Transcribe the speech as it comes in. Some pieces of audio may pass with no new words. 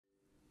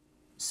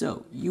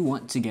So, you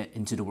want to get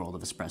into the world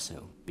of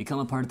espresso. Become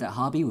a part of that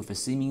hobby with a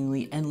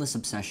seemingly endless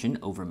obsession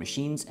over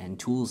machines and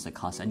tools that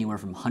cost anywhere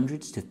from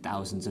hundreds to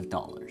thousands of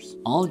dollars.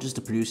 All just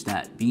to produce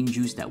that bean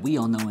juice that we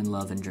all know and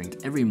love and drink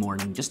every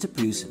morning, just to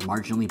produce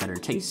marginally better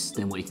taste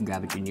than what you can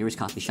grab at your nearest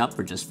coffee shop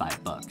for just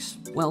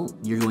 $5. Well,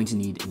 you're going to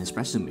need an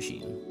espresso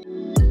machine.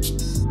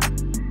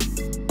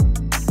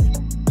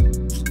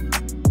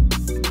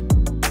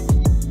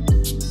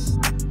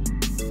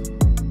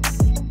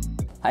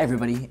 Hi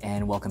everybody,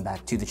 and welcome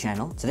back to the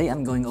channel. Today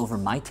I'm going over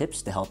my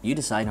tips to help you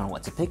decide on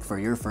what to pick for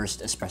your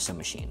first espresso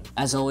machine.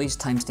 As always,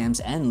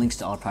 timestamps and links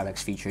to all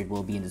products featured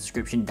will be in the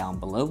description down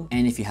below,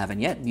 and if you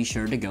haven't yet, be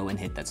sure to go and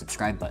hit that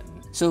subscribe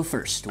button. So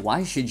first,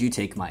 why should you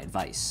take my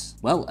advice?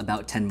 Well,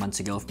 about 10 months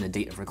ago from the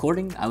date of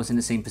recording, I was in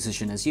the same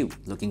position as you,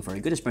 looking for a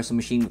good espresso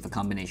machine with a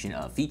combination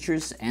of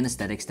features and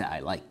aesthetics that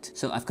I liked.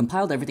 So I've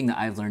compiled everything that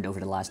I've learned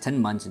over the last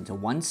 10 months into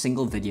one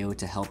single video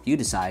to help you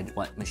decide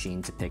what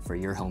machine to pick for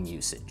your home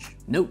usage.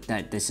 Note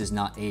that this is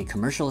not a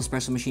commercial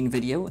espresso machine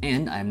video,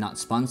 and I am not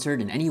sponsored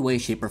in any way,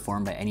 shape, or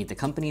form by any of the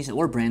companies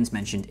or brands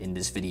mentioned in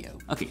this video.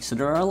 Okay, so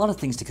there are a lot of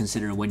things to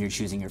consider when you're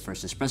choosing your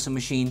first espresso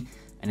machine,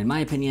 and in my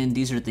opinion,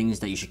 these are the things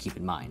that you should keep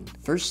in mind.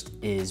 First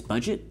is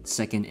budget,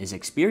 second is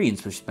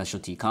experience with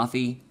specialty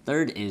coffee,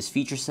 third is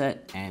feature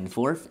set, and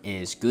fourth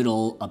is good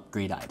old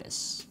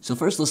upgraditis. So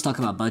first, let's talk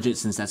about budget,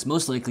 since that's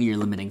most likely your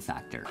limiting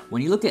factor.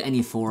 When you look at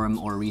any forum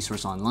or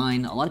resource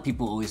online, a lot of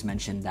people always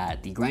mention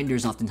that the grinder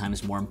is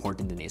oftentimes more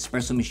important than the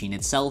espresso machine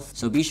itself,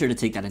 so be sure to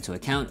take that into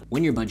account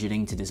when you're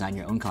budgeting to design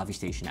your own coffee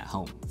station at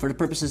home. For the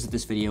purposes of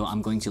this video,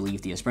 I'm going to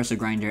leave the espresso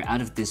grinder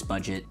out of this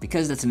budget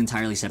because that's an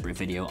entirely separate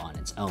video on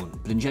its own.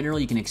 But in general,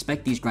 you can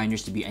expect these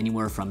grinders to be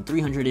anywhere from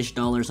 $300-ish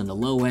on the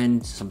low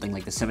end, something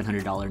like the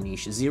 $700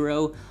 niche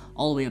Zero,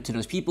 all the way up to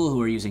those people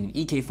who are using an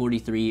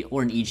EK43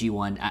 or an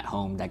EG1 at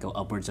home that go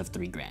upwards of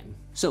 $3,000.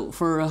 So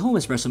for a home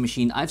espresso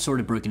machine, I've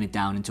sort of broken it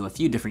down into a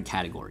few different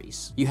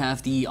categories. You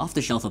have the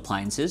off-the-shelf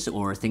appliances,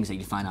 or things that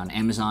you find on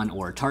Amazon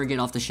or Target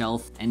off the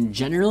shelf, and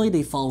generally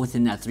they fall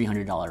within that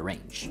 $300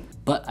 range.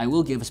 But I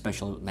will give a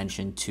special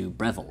mention to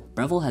Breville.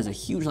 Breville has a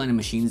huge line of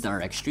machines that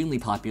are extremely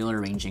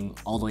popular, ranging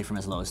all the way from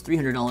as low as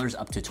 $300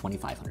 up to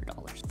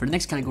 $2,500. For the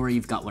next category,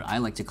 you've got what I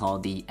like to call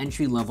the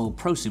entry-level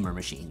prosumer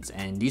machines,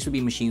 and these would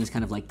be machines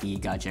kind of like the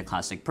Gaggia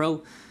Classic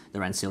Pro, the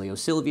Rancilio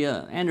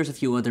Silvia, and there's a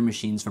few other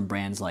machines from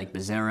brands like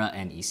Bizarra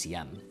and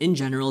ECM. In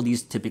general,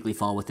 these typically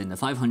fall within the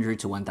 $500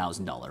 to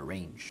 $1,000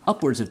 range.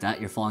 Upwards of that,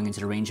 you're falling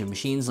into the range of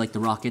machines like the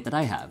Rocket that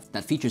I have,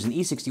 that features an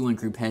E61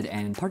 group head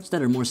and parts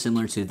that are more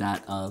similar to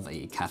that of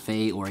a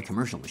cafe or a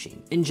commercial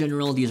machine. In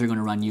general, these are going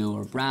to run you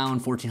around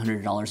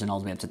 $1,400 and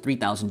all the way up to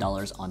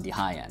 $3,000 on the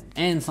high end.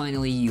 And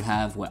finally, you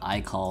have what I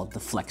call the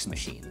flex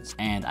machines.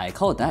 And I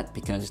call it that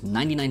because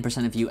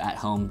 99% of you at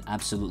home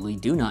absolutely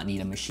do not need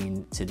a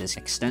machine to this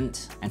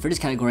extent. And for this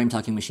category, I'm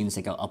talking machines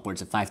that go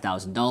upwards of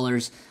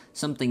 $5,000,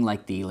 something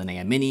like the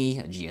Linea Mini,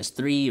 a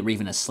GS3, or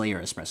even a Slayer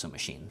espresso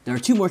machine. There are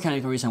two more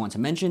categories I want to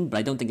mention, but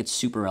I don't think it's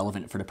super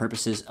relevant for the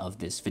purposes of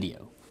this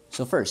video.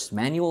 So first,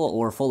 manual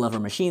or full lever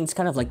machines,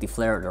 kind of like the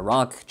Flare or the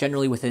Rock,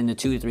 generally within the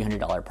 $200 to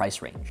 $300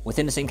 price range.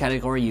 Within the same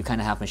category, you kind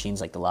of have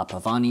machines like the La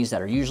Pavanis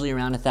that are usually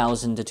around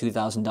 $1,000 to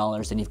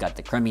 $2,000, then you've got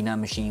the Cremina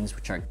machines,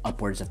 which are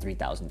upwards of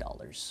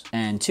 $3,000.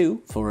 And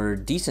two, for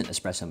decent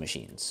espresso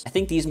machines. I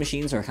think these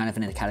machines are kind of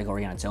in a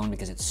category on its own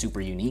because it's super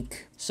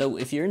unique. So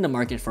if you're in the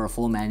market for a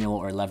full manual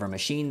or lever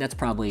machine, that's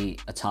probably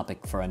a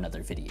topic for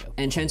another video.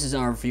 And chances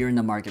are, if you're in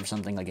the market for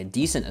something like a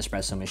decent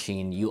espresso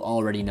machine, you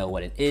already know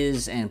what it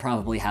is and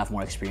probably have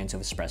more experience of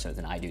espresso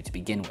than I do to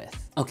begin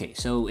with. Okay,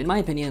 so in my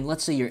opinion,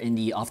 let's say you're in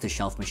the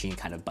off-the-shelf machine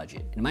kind of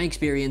budget. In my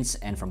experience,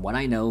 and from what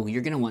I know,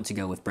 you're gonna want to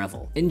go with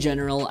Breville. In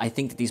general, I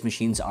think that these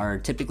machines are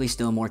typically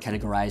still more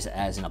categorized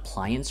as an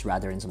appliance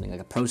rather than something like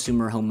a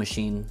prosumer home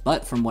machine,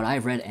 but from what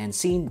I've read and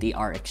seen, they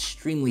are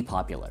extremely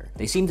popular.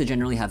 They seem to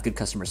generally have good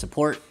customer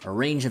support, a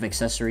range of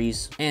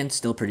accessories, and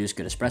still produce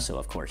good espresso,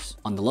 of course.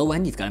 On the low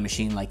end, you've got a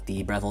machine like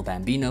the Breville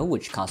Bambino,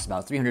 which costs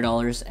about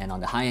 $300, and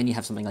on the high end, you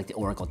have something like the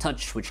Oracle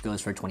Touch, which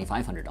goes for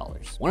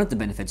 $2,500. One of the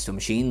benefits to a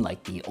machine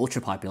like the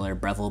ultra-popular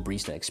Breville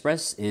Barista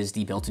Express is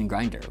the built-in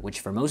grinder, which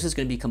for most is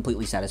going to be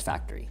completely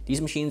satisfactory.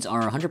 These machines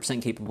are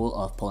 100% capable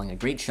of pulling a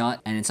great shot,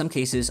 and in some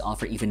cases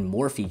offer even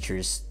more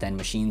features than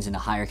machines in a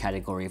higher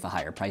category of a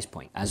higher price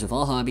point. As with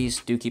all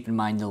hobbies, do keep in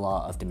mind the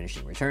law of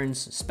diminishing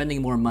returns.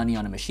 Spending more money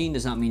on a machine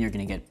does not mean you're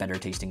going to get better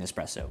tasting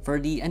espresso.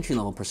 For the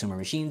entry-level prosumer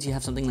machines, you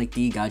have something like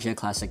the Gaggia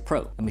Classic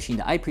Pro, a machine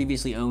that I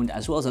previously owned,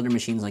 as well as other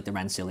machines like the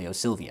Rancilio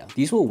Silvia.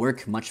 These will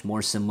work much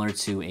more similar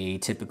to a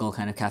typical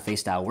kind of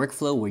cafe-style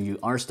workflow where you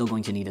are still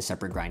going to need a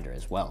separate grinder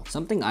as well.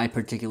 Something I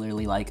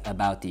particularly like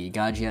about the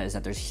Gaggia is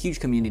that there's a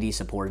huge community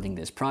supporting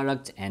this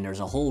product, and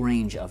there's a whole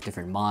range of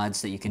different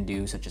mods that you can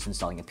do, such as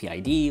installing a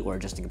PID or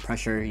adjusting a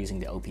pressure using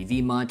the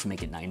OPV mod to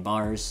make it 9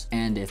 bars.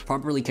 And if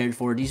properly cared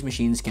for, these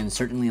machines can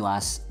certainly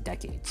last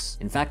decades.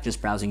 In fact,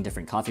 just browsing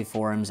different coffee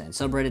forums and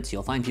subreddits,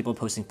 you'll find people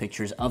posting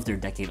pictures of their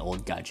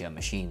decade-old Gaggia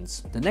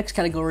machines. The next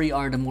category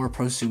are the more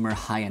prosumer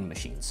high-end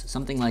machines,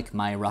 something like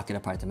my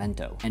Rocket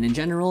Appartamento. And in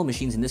general,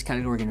 machines in this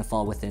category are going to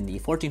fall within the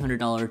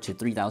 $1,400 to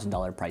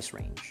 $3,000 price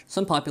range.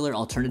 Some popular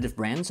alternative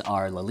brands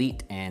are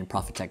Lelit and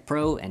Profitec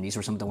Pro, and these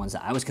were some of the ones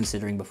that I was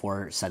considering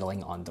before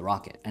settling on the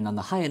Rocket. And on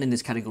the high end in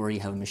this category, you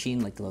have a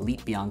machine like the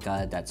Lelit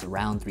Bianca that's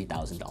around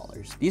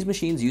 $3,000. These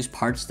machines use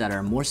parts that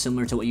are more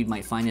similar to what you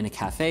might find in a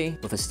cafe,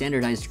 with a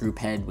standardized group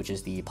head, which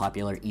is the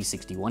popular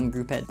E61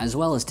 group head, as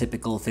well as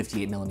typical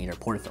 58mm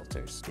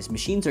portafilters. These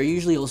machines are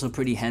usually also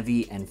pretty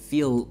heavy and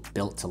feel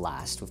built to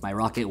last, with my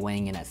Rocket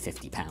weighing in at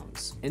 50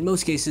 pounds. In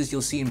most cases,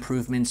 you'll see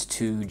improvements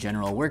to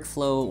general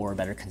workflow or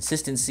better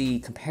consistency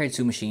compared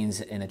to machines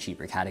in a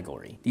cheaper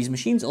category. These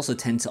machines also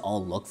tend to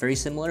all look very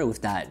similar,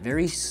 with that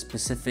very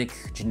specific,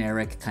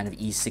 generic kind of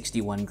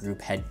E61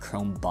 group head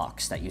chrome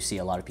box that you see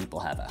a lot of people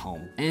have at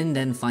home. And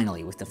then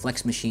finally, with the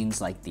flex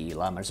machines like the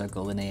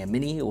Marzocco Linea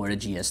Mini or the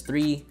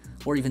GS3,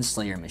 or even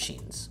Slayer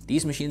machines.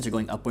 These machines are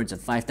going upwards of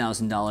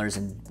 $5,000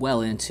 and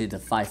well into the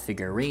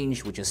 5-figure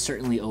range, which is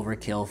certainly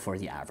overkill for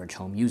the average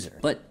home user.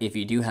 But if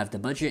you do have the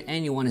budget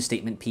and you want a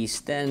statement piece,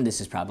 then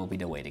this is probably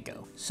the way to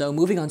go. So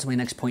moving on to my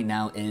next point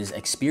now is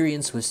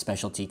experience with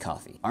specialty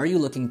coffee. Are you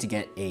looking to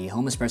get a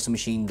home espresso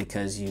machine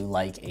because you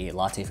like a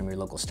latte from your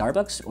local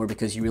Starbucks, or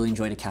because you really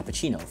enjoyed a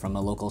cappuccino from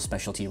a local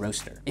specialty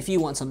roaster? If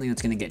you want something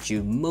that's going to get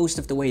you most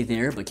of the way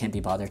there but can't be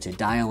bothered to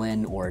dial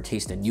in or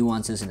taste the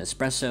nuances in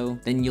espresso,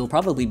 then you'll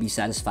probably be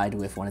satisfied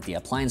with one of the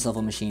appliance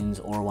level machines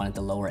or one of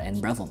the lower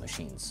end Breville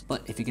machines.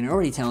 But if you can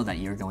already tell that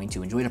you're going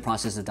to enjoy the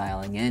process of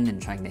dialing in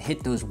and trying to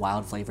hit those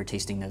wild flavor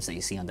tasting notes that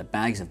you see on the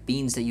bags of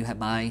beans that you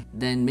buy,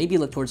 then maybe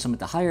look towards some of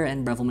the higher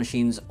end Breville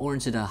machines or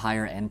into the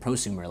higher end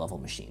prosumer level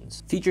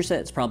machines. Feature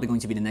set is probably going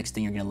to be the next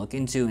thing you're going to look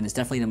into, and it's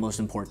definitely the most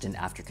important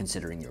after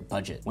considering your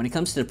budget. When it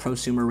comes to the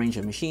prosumer range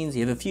of machines,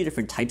 you have a few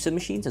different types of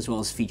machines as well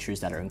as features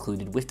that are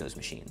included with those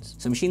machines.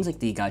 So machines like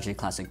the Gaggia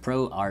Classic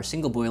Pro are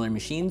single boiler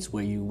machines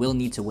where you will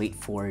need to wait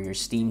for your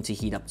steam to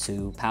heat up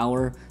to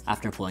power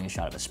after pulling a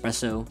shot of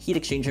espresso. Heat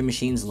exchanger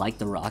machines like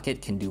the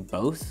Rocket can do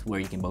both, where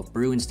you can both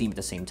brew and steam at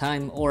the same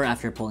time, or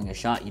after pulling a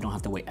shot, you don't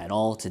have to wait at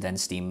all to then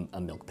steam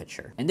a milk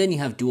pitcher. And then you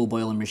have dual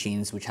boiler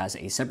machines, which has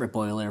a separate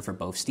boiler for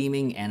both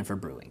steaming and for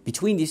brewing.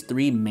 Between these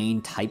three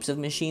main types of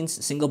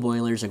machines, single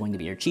boilers are going to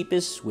be your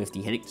cheapest, with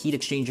the heat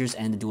exchangers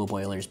and the dual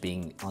boilers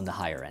being on the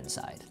higher end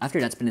side.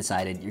 After that's been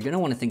decided, you're going to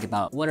want to think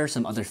about what are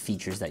some other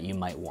features that you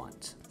might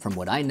want. From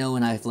what I know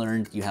and I've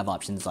learned, you have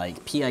options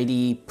like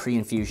PID,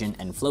 pre-infusion,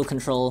 and flow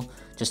control,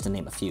 just to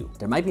name a few.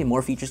 There might be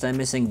more features that I'm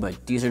missing,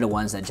 but these are the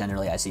ones that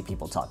generally I see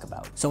people talk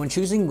about. So when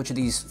choosing which of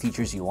these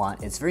features you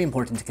want, it's very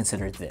important to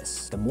consider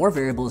this. The more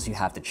variables you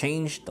have to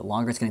change, the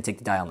longer it's going to take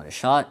to dial in a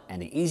shot, and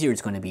the easier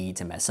it's going to be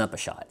to mess up a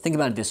shot. Think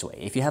about it this way.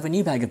 If you have a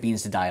new bag of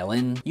beans to dial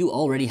in, you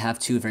already have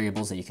two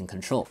variables that you can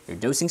control: your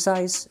dosing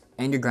size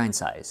and your grind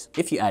size.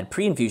 If you add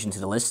pre-infusion to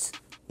the list,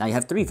 now you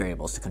have 3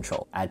 variables to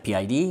control. Add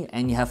PID,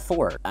 and you have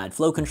 4. Add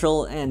flow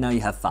control, and now you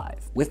have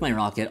 5. With my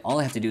Rocket, all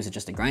I have to do is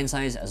adjust the grind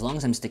size as long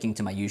as I'm sticking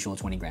to my usual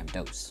 20-gram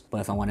dose.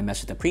 But if I want to mess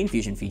with the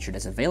pre-infusion feature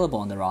that's available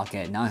on the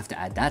Rocket, now I have to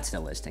add that to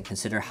the list and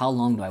consider how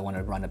long do I want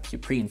to run a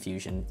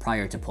pre-infusion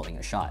prior to pulling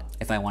a shot.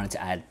 If I wanted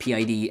to add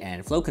PID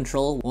and flow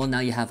control, well, now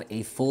you have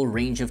a full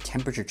range of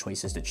temperature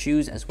choices to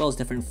choose, as well as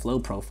different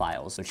flow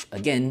profiles, which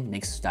again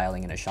makes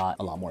dialing in a shot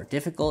a lot more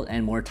difficult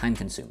and more time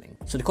consuming.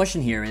 So the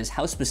question here is,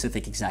 how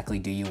specific exactly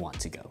do you want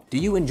to go? Do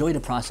you enjoy the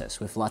process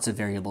with lots of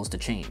variables to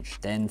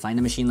change? Then find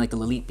a machine like the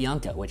Lelit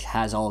Bianca, which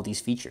has all of these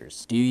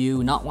features. Do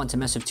you not want to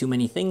mess with too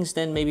many things?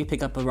 Then maybe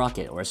pick up a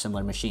Rocket or a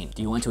similar machine.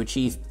 Do you want to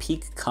achieve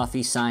peak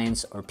coffee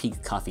science or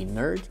peak coffee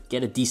nerd?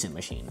 Get a decent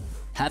machine.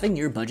 Having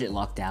your budget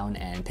locked down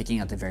and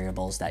picking out the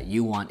variables that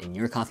you want in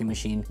your coffee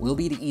machine will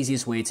be the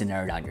easiest way to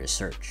narrow down your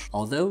search.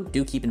 Although,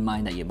 do keep in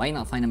mind that you might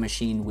not find a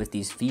machine with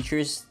these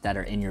features that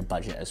are in your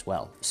budget as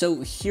well.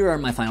 So here are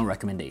my final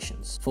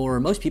recommendations. For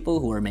most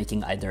people who are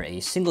making either a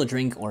single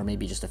drink or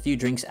maybe just a few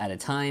drinks at a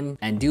time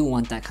and do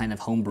want that kind of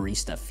home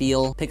barista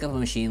feel, pick up a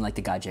machine like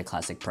the Gaggia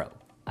Classic Pro.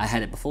 I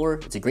had it before,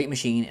 it's a great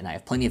machine, and I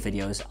have plenty of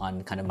videos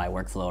on kind of my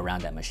workflow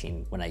around that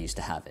machine when I used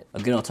to have it. A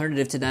good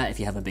alternative to that, if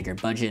you have a bigger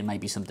budget, might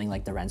be something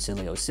like the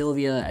Rancilio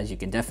Silvia, as you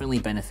can definitely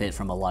benefit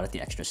from a lot of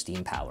the extra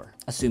steam power,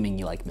 assuming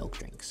you like milk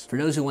drinks. For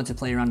those who want to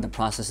play around the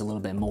process a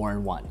little bit more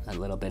and want a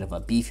little bit of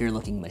a beefier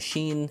looking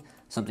machine,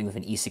 something with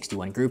an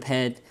E61 group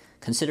head,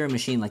 consider a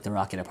machine like the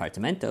Rocket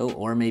Appartamento,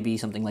 or maybe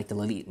something like the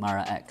Lelit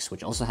Mara X,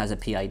 which also has a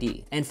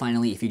PID. And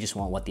finally, if you just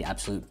want what the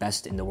absolute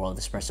best in the world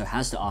of espresso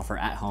has to offer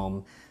at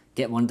home,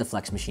 get one of the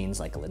flex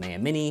machines like a Linea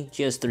Mini,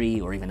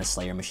 GS3, or even a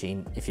Slayer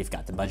machine if you've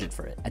got the budget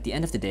for it. At the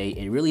end of the day,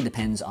 it really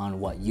depends on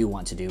what you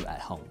want to do at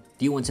home.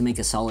 Do you want to make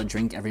a solid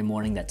drink every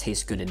morning that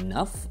tastes good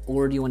enough?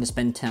 Or do you want to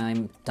spend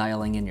time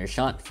dialing in your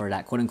shot for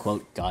that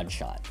quote-unquote God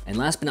shot? And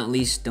last but not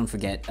least, don't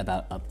forget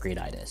about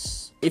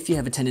upgraditis. If you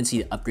have a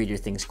tendency to upgrade your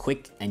things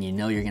quick and you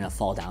know you're gonna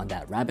fall down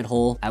that rabbit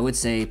hole, I would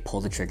say pull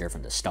the trigger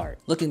from the start.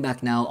 Looking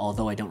back now,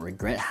 although I don't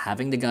regret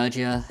having the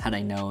Gaggia, had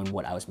I known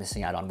what I was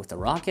missing out on with the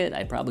Rocket,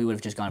 I probably would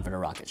have just gone for the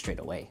Rocket straight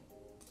away.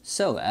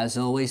 So, as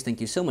always,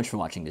 thank you so much for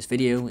watching this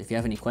video. If you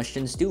have any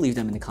questions, do leave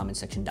them in the comment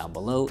section down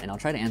below, and I'll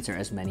try to answer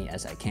as many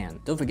as I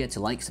can. Don't forget to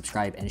like,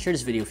 subscribe, and share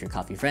this video with your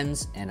coffee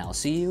friends, and I'll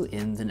see you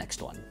in the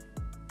next one.